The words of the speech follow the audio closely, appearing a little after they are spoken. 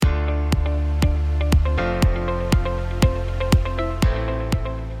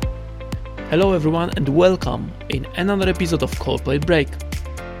Hello everyone and welcome in another episode of Corporate Break.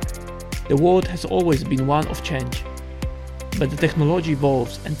 The world has always been one of change, but the technology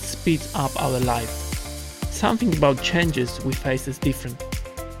evolves and speeds up our life. Something about changes we face is different.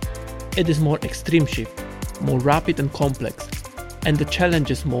 It is more extreme shift, more rapid and complex, and the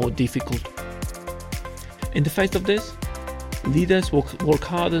challenges more difficult. In the face of this, leaders work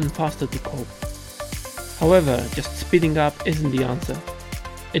harder and faster to cope. However, just speeding up isn't the answer.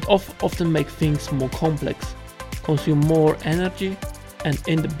 It often makes things more complex, consume more energy, and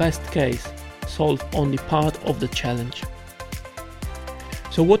in the best case, solve only part of the challenge.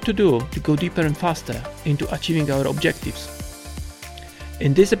 So what to do to go deeper and faster into achieving our objectives?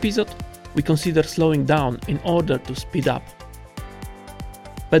 In this episode, we consider slowing down in order to speed up.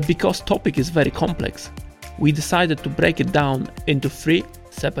 But because topic is very complex, we decided to break it down into 3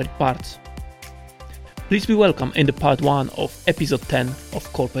 separate parts. Please be welcome in the part 1 of episode 10 of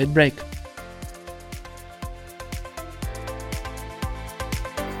Corporate Break.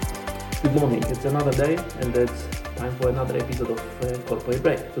 Good morning, it's another day and it's time for another episode of Corporate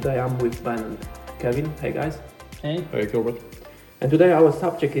Break. Today I'm with Ben and Kevin. Hey guys. Hey. Hey, Gilbert. And today our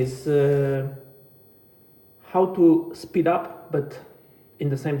subject is how to speed up but in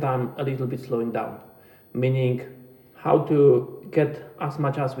the same time a little bit slowing down. Meaning how to get as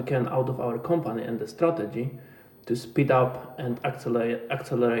much as we can out of our company and the strategy to speed up and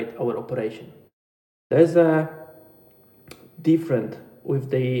accelerate our operation. There's a different with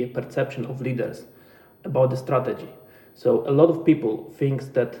the perception of leaders about the strategy. So a lot of people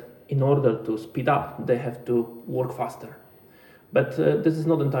think that in order to speed up, they have to work faster. But this is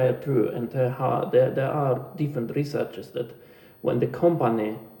not entirely true, and there are different researches that when the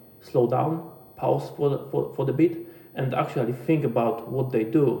company slow down, pause for the bit, and actually think about what they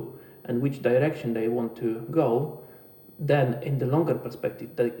do and which direction they want to go, then in the longer perspective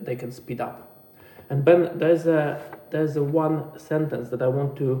they can speed up. And Ben, there's a one sentence that I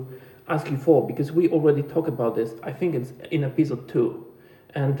want to ask you for, because we already talked about this, I think it's in episode 2,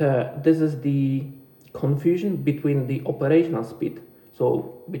 and this is the confusion between the operational speed,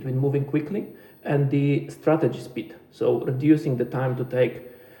 so between moving quickly, and the strategy speed, so reducing the time to take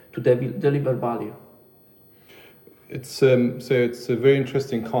to deliver value. It's a very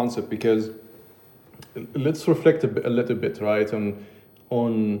interesting concept, because let's reflect a little bit, right,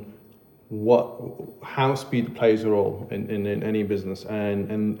 on how speed plays a role in any business,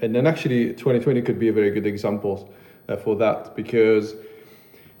 and then actually 2020 could be a very good example for that, because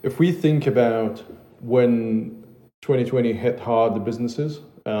if we think about when 2020 hit hard the businesses,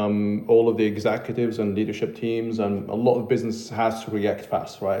 all of the executives and leadership teams and a lot of business has to react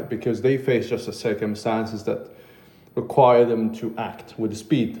fast, right, because they face just the circumstances that require them to act with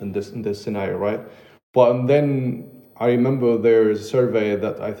speed in this scenario, right? But then I remember there is a survey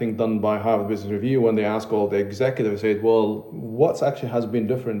that I think done by Harvard Business Review, when they asked all the executives, said, well, what's actually has been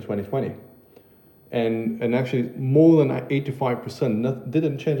different in 2020? And actually more than 85%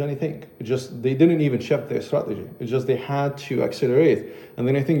 didn't change anything. It just, they didn't even shift their strategy. It's just they had to accelerate. And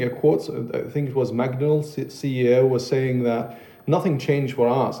then I think I think it was McDonald's CEO was saying that nothing changed for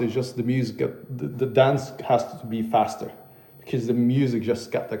us. It's just the music, the dance has to be faster because the music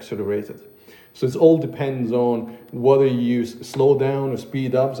just got accelerated. So it all depends on whether you slow down or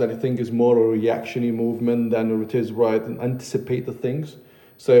speed up. So I think it's more a reactionary movement than it is right and anticipate the things.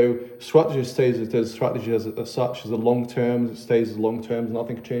 So strategy stays it is. Strategy as such is a long term. It stays as long term.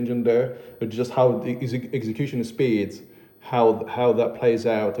 Nothing changing there. But just how the execution speeds, how that plays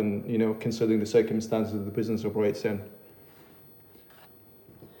out, and considering the circumstances that the business operates in.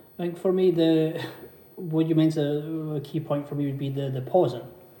 I think for me, what you mentioned, a key point for me would be the pausing.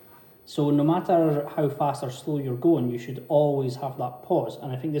 So no matter how fast or slow you're going, you should always have that pause.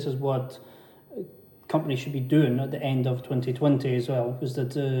 And I think this is what companies should be doing at the end of 2020 as well, was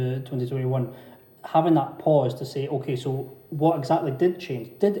that 2021, having that pause to say, okay, so what exactly did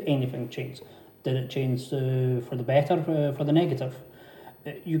change? Did anything change? Did it change for the better, for the negative?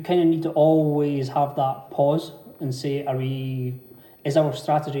 You kind of need to always have that pause and say, is our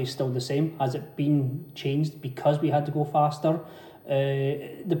strategy still the same? Has it been changed because we had to go faster?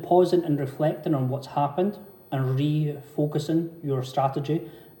 The pausing and reflecting on what's happened and refocusing your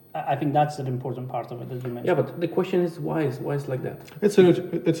strategy, I think that's an important part of it, as you mentioned. Yeah, but the question is why is like that?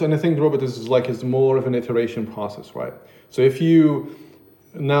 And I think, Robert, it's more of an iteration process, right? So if you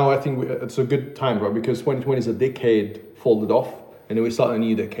now, I think it's a good time, right? Because 2020 is a decade folded off, and then we start a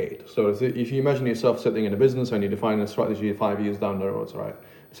new decade. So if you imagine yourself sitting in a business and you define a strategy 5 years down the road, right?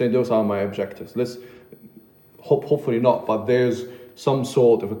 Saying those are my objectives. Let's hopefully not, but there's some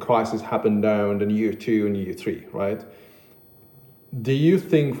sort of a crisis happened down in year 2 and year 3, right? do you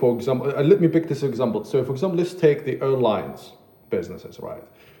think, for example, let me pick this example. So, for example, let's take the airlines businesses, right?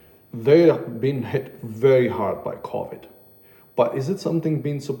 They have been hit very hard by COVID. But is it something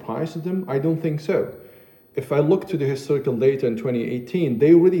being surprised to them? I don't think so. If I look to the historical data in 2018,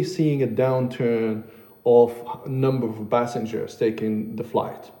 they're already seeing a downturn of number of passengers taking the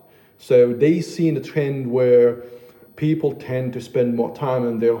flight. So they seen a trend where people tend to spend more time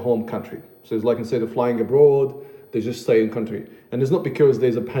in their home country. So it's like instead of flying abroad, they just stay in country. And it's not because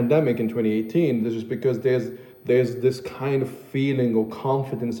there's a pandemic in 2018, it's just because there's this kind of feeling or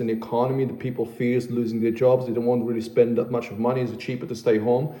confidence in the economy that people fears losing their jobs. They don't want to really spend that much of money. It's cheaper to stay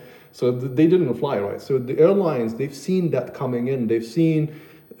home. So they didn't fly, right? So the airlines, they've seen that coming in. They've seen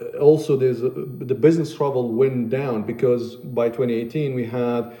also the business travel went down because by 2018 we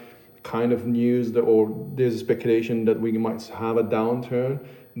had kind of news or there's speculation that we might have a downturn.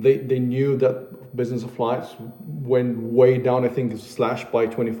 They knew that business flights went way down, I think slashed by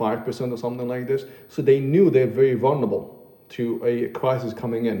 25% or something like this. So they knew they're very vulnerable to a crisis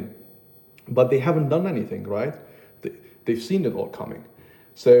coming in. But they haven't done anything, right? They've seen it all coming.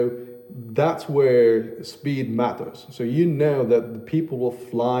 So that's where speed matters. So you know that the people will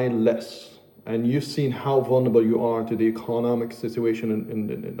fly less, and you've seen how vulnerable you are to the economic situation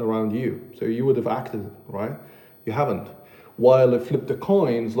in around you. So you would have acted, right? You haven't. While if flip the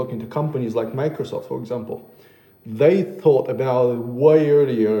coins, looking to companies like Microsoft, for example, they thought about it way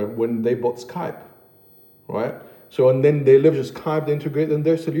earlier when they bought Skype, right? So, and then they leverage Skype, they integrate in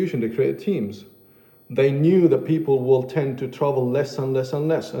their solution, they create Teams. They knew that people will tend to travel less and less and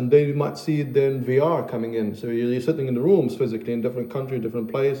less, and they might see then VR coming in. So you're sitting in the rooms physically in different countries,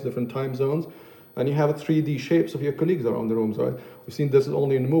 different places, different time zones, and you have a 3D shapes of your colleagues around the rooms, right? We've seen this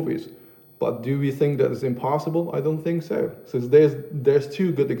only in the movies. But do we think that it's impossible? I don't think so. So there's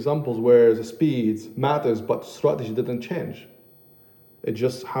two good examples where the speed matters, but strategy didn't change. It's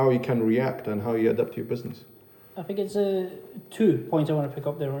just how you can react and how you adapt to your business. I think it's 2 points I want to pick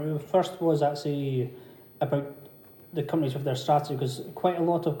up there. First was actually about the companies with their strategy, because quite a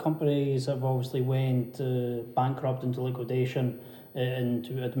lot of companies have obviously went bankrupt, into liquidation,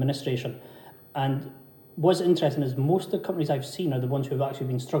 into administration. And what's interesting is most of the companies I've seen are the ones who have actually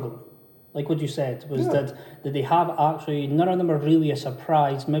been struggling. Like what you said, was that they have actually, none of them are really a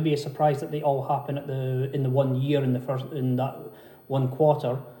surprise. Maybe a surprise that they all happen in the 1 year, in that 1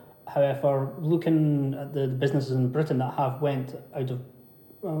 quarter. However, looking at the businesses in Britain that have went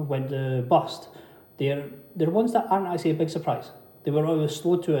bust, they're ones that aren't actually a big surprise. They were always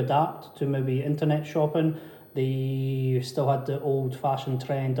slow to adapt to maybe internet shopping. They still had the old-fashioned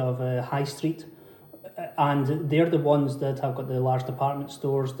trend of high street. And they're the ones that have got the large department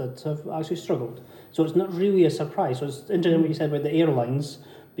stores that have actually struggled. So it's not really a surprise. So it's interesting what you said about the airlines,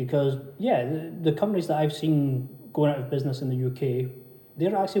 because, the companies that I've seen going out of business in the UK,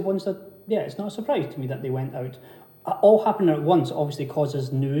 they're actually ones that, it's not a surprise to me that they went out. All happening at once obviously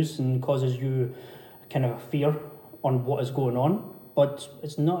causes news and causes you kind of a fear on what is going on, but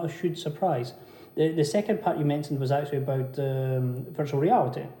it's not a huge surprise. The second part you mentioned was actually about virtual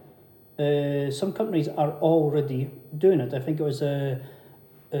reality. Some companies are already doing it. I think it was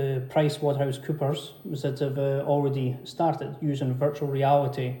PricewaterhouseCoopers that have already started using virtual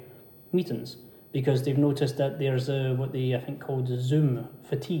reality meetings, because they've noticed that there's what they, I think, called Zoom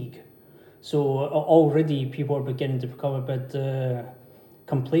fatigue. So already people are beginning to become a bit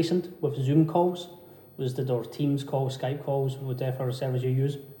complacent with Zoom calls, or Teams calls, Skype calls, whatever service you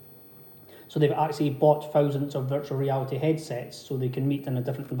use. So they've actually bought thousands of virtual reality headsets so they can meet in a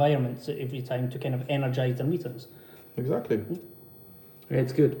different environment every time to kind of energize their meetings. Exactly. Yeah,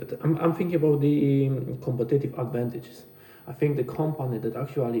 it's good. But I'm thinking about the competitive advantages. I think the company that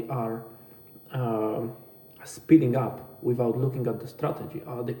actually are speeding up without looking at the strategy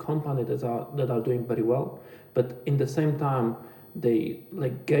are the company that are doing very well, but in the same time they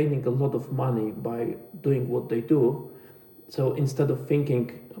like gaining a lot of money by doing what they do. So instead of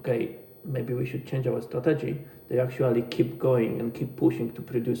thinking, okay, maybe we should change our strategy, they actually keep going and keep pushing to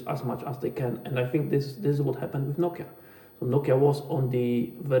produce as much as they can. And I think this is what happened with Nokia. So Nokia was on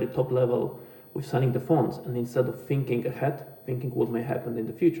the very top level with selling the phones, and instead of thinking ahead, thinking what may happen in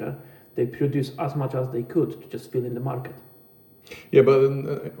the future, they produced as much as they could to just fill in the market. Yeah, but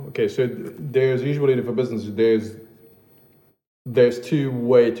okay, so there's usually for businesses there's two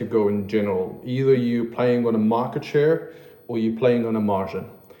ways to go in general. Either you playing on a market share or you playing on a margin.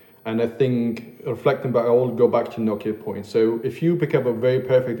 And I think, reflecting back, I will go back to Nokia point. So if you pick up a very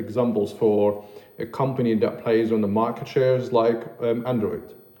perfect examples for a company that plays on the market shares like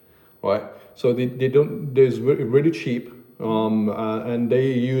Android, right? So they don't, there's really cheap and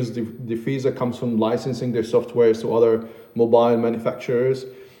they use the fees that comes from licensing their software to other mobile manufacturers,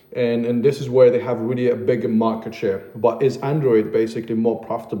 and this is where they have really a bigger market share. But is Android basically more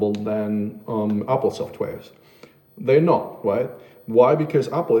profitable than Apple softwares? They're not, right? Why? Because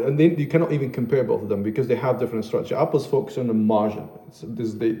Apple, and then you cannot even compare both of them because they have different structure. Apple's focused on the margin.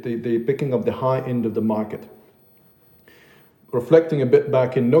 They're picking up the high end of the market. Reflecting a bit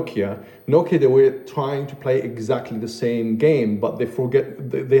back in Nokia, they were trying to play exactly the same game, but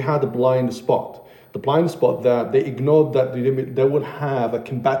they had a blind spot. The blind spot that they ignored that they would have a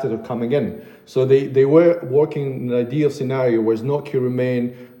competitor coming in. So they were working in an ideal scenario where Nokia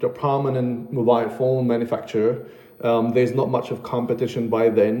remained the prominent mobile phone manufacturer. There's not much of competition by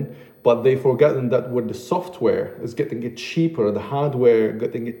then, but they've forgotten that with the software is getting it cheaper, the hardware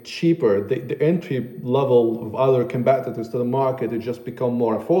getting it cheaper, the entry level of other competitors to the market has just become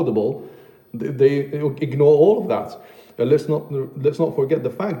more affordable. They ignore all of that. Let's not forget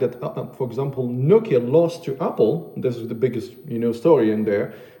the fact that, for example, Nokia lost to Apple. This is the biggest story in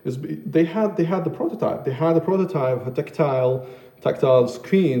there. Is they had the prototype. They had a prototype of tactile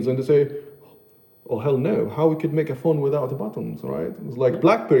screens, and they say, oh hell no, how we could make a phone without the buttons, right? It's like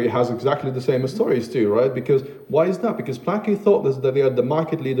BlackBerry has exactly the same stories too, right? Because why is that? Because BlackBerry thought that they are the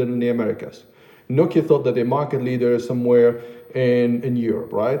market leader in the Americas. Nokia thought that they're market leader somewhere in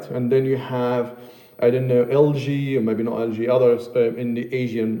Europe, right? And then you have, I don't know, LG, or maybe not LG, others in the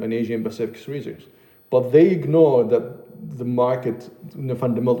Asian Pacific regions. But they ignore that the market,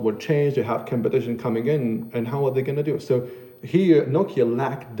 fundamental will change, they have competition coming in, and how are they going to do it? So here, Nokia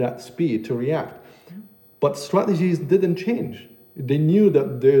lacked that speed to react. But strategies didn't change. They knew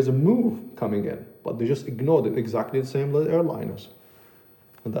that there's a move coming in, but they just ignored it, exactly the same with airliners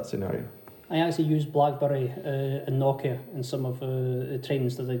in that scenario. I actually use BlackBerry and Nokia in some of the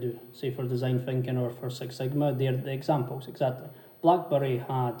trainings that I do, say for design thinking or for Six Sigma. They're the examples, exactly. BlackBerry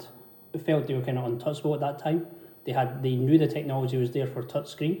felt they were kind of untouchable at that time. They knew the technology was there for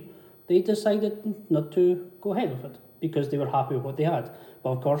touchscreen. They decided not to go ahead with it because they were happy with what they had. But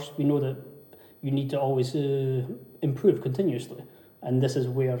of course, we know that you need to always improve continuously, and this is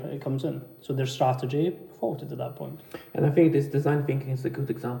where it comes in. So their strategy faltered at that point. And I think this design thinking is a good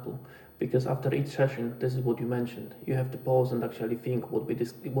example, because after each session, this is what you mentioned. You have to pause and actually think what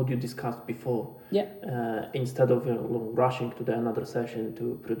you discussed before. Yeah. Instead of rushing to another session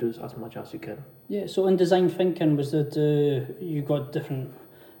to produce as much as you can. Yeah. So in design thinking, was that you got different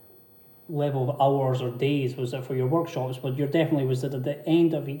level of hours or days? Was it for your workshops? But you're definitely was that at the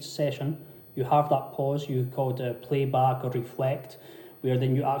end of each session, you have that pause, you call it playback or reflect, where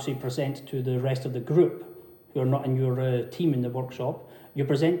then you actually present to the rest of the group who are not in your team in the workshop. You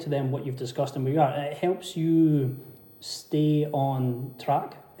present to them what you've discussed and where you are. It helps you stay on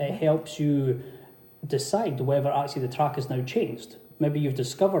track. It helps you decide whether actually the track has now changed. Maybe you've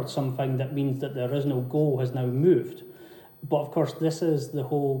discovered something that means that the original goal has now moved. But of course, this is the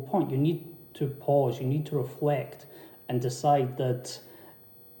whole point. You need to pause, you need to reflect and decide that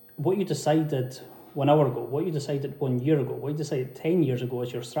what you decided 1 hour ago, what you decided 1 year ago, what you decided 10 years ago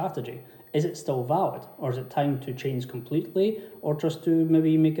as your strategy, is it still valid? Or is it time to change completely, or just to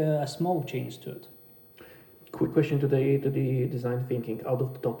maybe make a small change to it? Quick question to the design thinking, out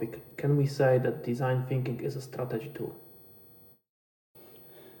of the topic. Can we say that design thinking is a strategy tool?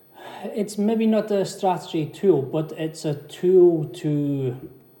 It's maybe not a strategy tool, but it's a tool to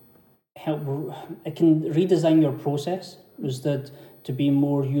help. It can redesign your process, is that to be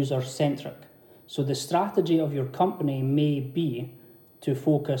more user-centric. So the strategy of your company may be to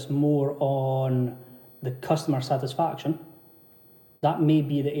focus more on the customer satisfaction. That may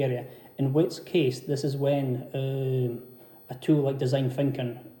be the area, in which case this is when a tool like design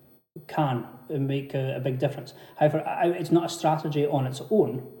thinking can make a big difference. However, it's not a strategy on its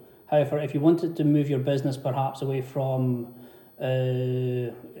own. However, if you wanted to move your business perhaps away from,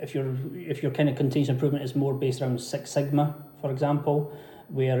 if your kind of continuous improvement is more based around Six Sigma, for example,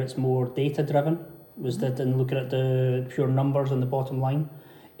 where it's more data driven, was that in looking at the pure numbers on the bottom line.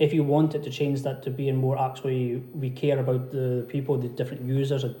 If you wanted to change that to being more actually, we care about the people, the different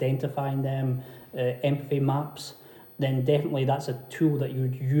users, identifying them, empathy maps, then definitely that's a tool that you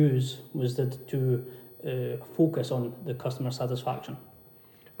would use, was that to focus on the customer satisfaction.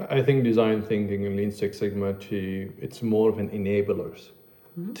 I think design thinking in Lean Six Sigma it's more of an enablers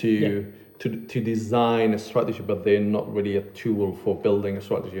to design a strategy, but they're not really a tool for building a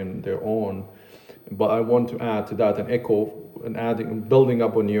strategy on their own. But I want to add to that building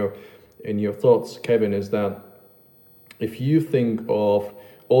up on your thoughts, Kevin, is that if you think of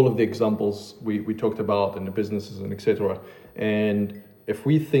all of the examples we talked about in the businesses and etc., and if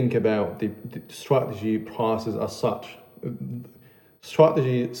we think about the strategy process as such,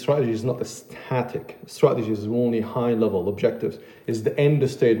 strategy is not a static. Strategy is only high level objectives. It's the end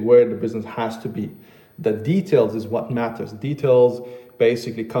state where the business has to be. The details is what matters. Details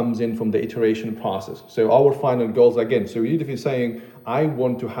basically comes in from the iteration process. So our final goals again. So if you're saying I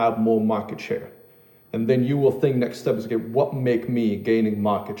want to have more market share, and then you will think next step is okay, what make me gaining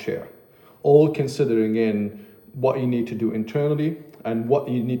market share? All considering in what you need to do internally and what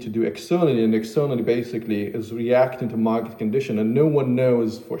you need to do externally. And externally basically is reacting to market condition. And no one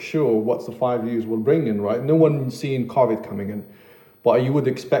knows for sure what the 5 years will bring in, right? No one seen COVID coming in. But you would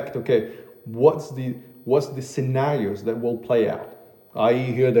expect, okay, what's the scenarios that will play out?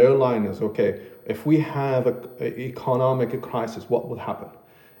 I.e. here the airliners, okay, if we have an economic crisis, what will happen?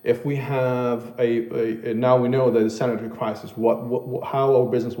 If we have now we know that a sanitary crisis, how our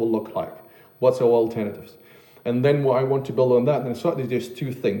business will look like? What's our alternatives? And then what I want to build on that, and certainly there's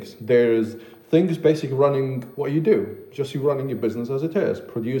two things. There's things basically running what you do, just you running your business as it is,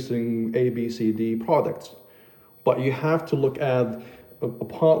 producing A, B, C, D products. But you have to look at a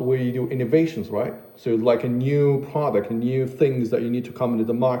part where you do innovations, right? So like a new product, new things that you need to come into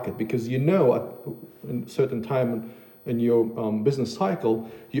the market, because you know at a certain time in your business cycle,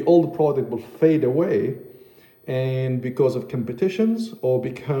 your old product will fade away, and because of competitions, or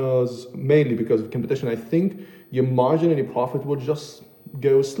mainly because of competition, I think your margin and your profit will just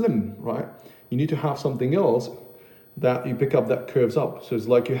go slim, right? You need to have something else that you pick up that curves up. So it's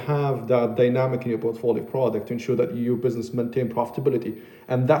like you have that dynamic in your portfolio product to ensure that your business maintain profitability.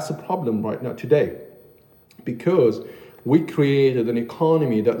 And that's a problem right now today, because we created an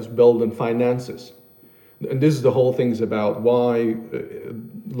economy that is built on finances. And this is the whole thing is about why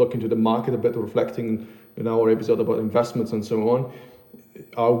looking to the market a bit, reflecting in our episode about investments and so on.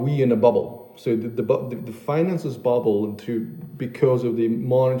 Are we in a bubble? So the finances bubble because of the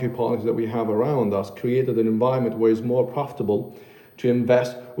monetary policies that we have around us created an environment where it's more profitable to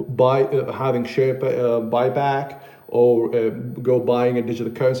invest by having share buyback or go buying a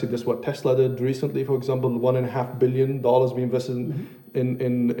digital currency. That's what Tesla did recently, for example. $1.5 billion we invested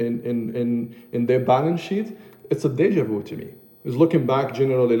in their balance sheet. It's a deja vu to me. It's looking back,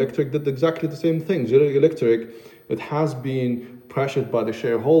 General Electric did exactly the same thing. General Electric, it has been pressured by the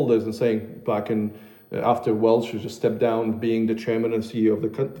shareholders and saying back in after Welch just stepped down being the chairman and CEO of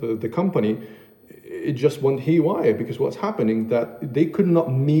the company, it just went haywire because what's happening that they could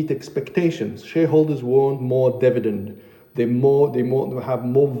not meet expectations. Shareholders want more dividend. They have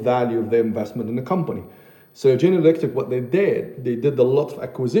more value of their investment in the company. So General Electric, what they did a lot of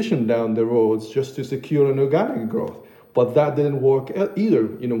acquisition down the roads just to secure an organic growth. But that didn't work either.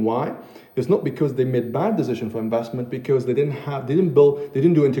 You know why? It's not because they made bad decision for investment, because they didn't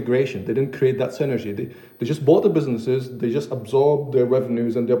do integration, they didn't create that synergy. They just bought the businesses, they just absorbed their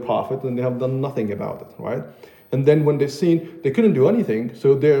revenues and their profit, and they have done nothing about it, right? And then when they've seen they couldn't do anything,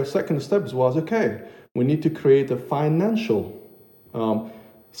 so their second step was, okay, we need to create a financial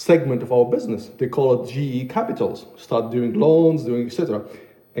segment of our business. They call it GE Capitals. Start doing loans, doing etc.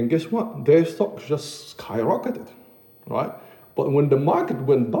 And guess what? Their stock just skyrocketed, right? But when the market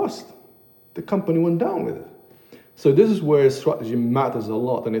went bust, the company went down with it. So this is where strategy matters a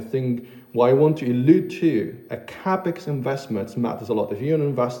lot. And I think what I want to allude to, a CapEx investments matters a lot. If you're an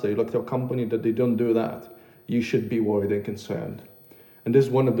investor, you look at a company that they don't do that, you should be worried and concerned. And this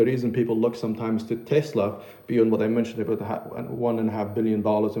is one of the reasons people look sometimes to Tesla, beyond what I mentioned about the $1.5 billion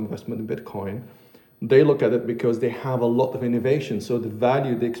investment in Bitcoin. They look at it because they have a lot of innovation. So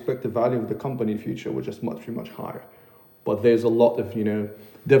they expect the value of the company in the future, which is much, much higher. But there's a lot of,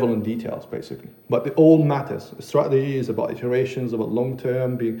 devil in details, basically. But it all matters. Strategy is about iterations, about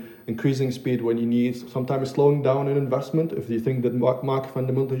long-term, increasing speed when you need, sometimes slowing down an investment if you think that market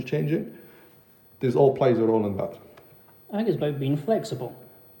fundamentals is changing. There's all plays a role in that. I think it's about being flexible.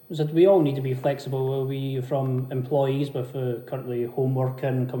 So we all need to be flexible. We, from employees with currently home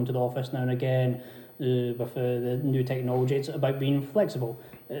working, come to the office now and again, with the new technology, it's about being flexible.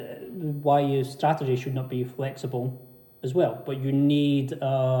 Why your strategy should not be flexible as well, but you need,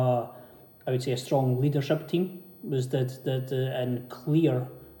 I would say, a strong leadership team and clear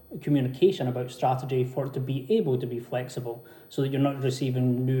communication about strategy for it to be able to be flexible, so that you're not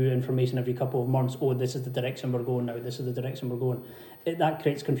receiving new information every couple of months. Oh, this is the direction we're going now. This is the direction we're going. That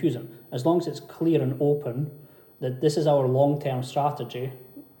creates confusion. As long as it's clear and open that this is our long-term strategy,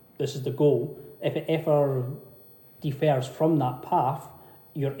 this is the goal. If it ever differs from that path,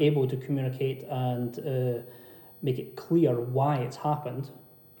 you're able to communicate and make it clear why it's happened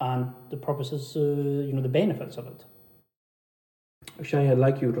and the purposes, the benefits of it. Actually, I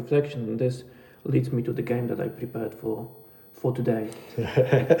like your reflection on this. Leads me to the game that I prepared for for today.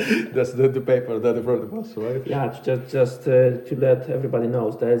 That's the paper that in front of us, right? Yeah, just to let everybody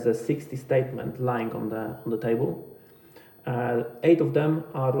knows, there is a 60 statement lying on the table. 8 of them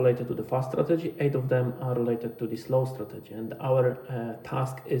are related to the fast strategy, 8 of them are related to the slow strategy, and our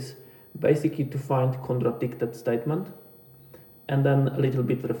task is basically to find contradicted statement and then a little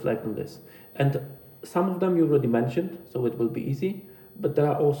bit reflect on this. And some of them you already mentioned, so it will be easy, but there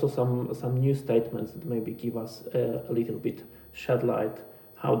are also some new statements that maybe give us a little bit shed light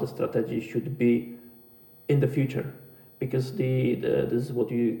how the strategy should be in the future. Because this is what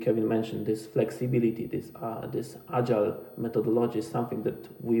Kevin mentioned, this flexibility, this agile methodology is something that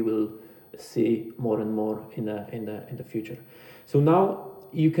we will see more and more in the future. So now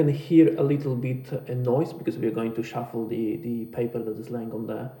you can hear a little bit a noise because we are going to shuffle the paper that is laying on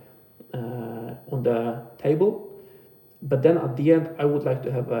the table. But then at the end, I would like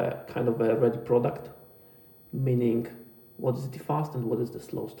to have a kind of a ready product, meaning what is the fast and what is the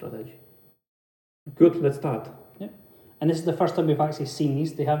slow strategy. Good, let's start. Yeah. And this is the first time we've actually seen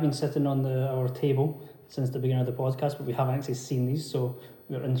these. They have been sitting on our table since the beginning of the podcast, but we haven't actually seen these, so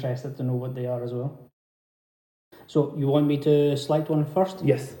we're interested to know what they are as well. So you want me to select one first?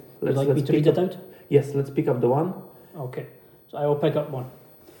 Yes. Would you like me to read it out? Yes, let's pick up the one. Okay, so I will pick up one.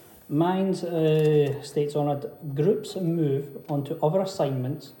 Mine states on it, groups move onto other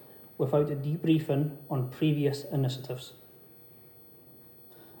assignments without a debriefing on previous initiatives.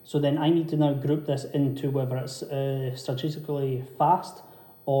 So then I need to now group this into whether it's strategically fast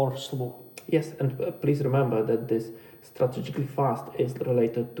or slow. Yes, and please remember that this strategically fast is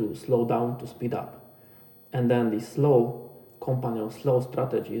related to slow down to speed up. And then the slow company or slow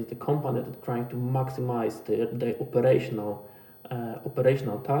strategy is the company that's trying to maximize the operational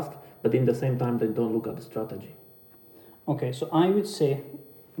task, but in the same time they don't look at the strategy. Okay, so I would say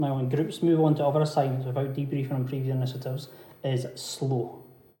now when groups move on to other assignments without debriefing on previous initiatives is slow.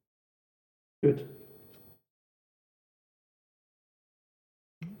 Good.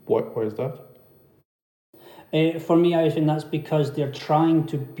 Why is that? For me, I think that's because they're trying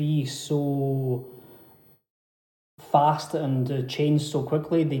to be so fast and change so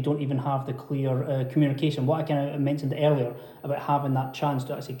quickly. They don't even have the clear communication. What I kind of mentioned earlier about having that chance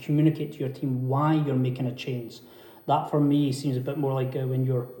to actually communicate to your team why you're making a change. That for me seems a bit more like when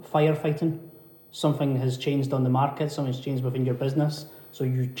you're firefighting. Something has changed on the market, something's changed within your business, so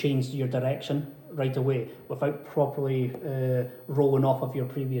you changed your direction right away without properly rolling off of your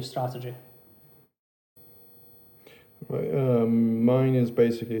previous strategy. Right. Mine is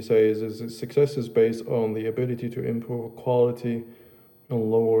basically says success is based on the ability to improve quality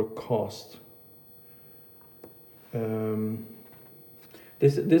and lower cost.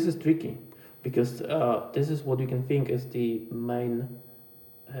 This is tricky because this is what you can think is the main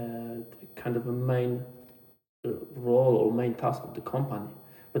kind of a main role or main task of the company.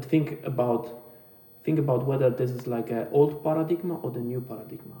 But think about whether this is like an old paradigm or the new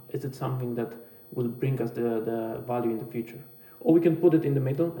paradigm. Is it something that will bring us the value in the future? Or we can put it in the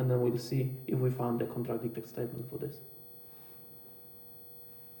middle and then we'll see if we found a contradictory statement for this.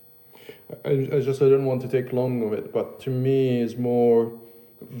 I don't want to take long of it, but to me is more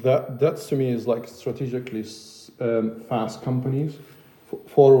that's to me is like strategically fast companies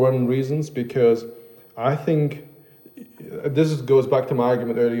for one reasons, because I think goes back to my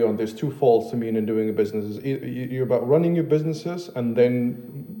argument earlier on. There's two faults to me in doing a business. You're about running your businesses and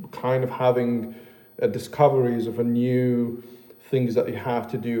then kind of having discoveries of a new things that you have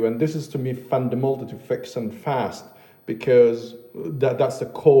to do. And this is to me fundamental to fix and fast, because that's the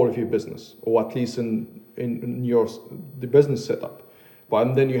core of your business, or at least in the business setup.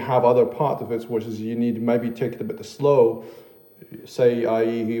 But then you have other part of it, which is you need to maybe take it a bit slow. Say,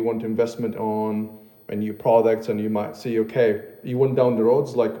 i.e., you want investment on a new product, and you might see, okay, you went down the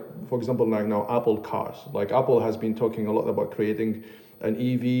roads, like, for example, like now Apple cars. Like Apple has been talking a lot about creating an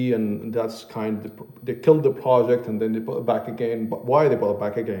EV, and that's they killed the project and then they put it back again. But why they put it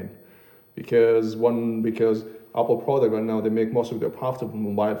back again? Because Apple product right now, they make most of their profitable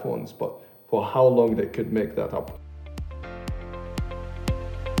mobile phones, but for how long they could make that up?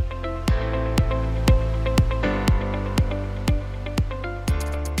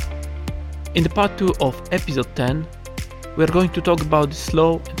 In the part 2 of episode 10, we are going to talk about the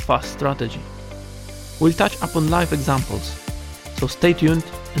slow and fast strategy. We'll touch upon live examples, so stay tuned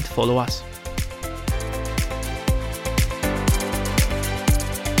and follow us.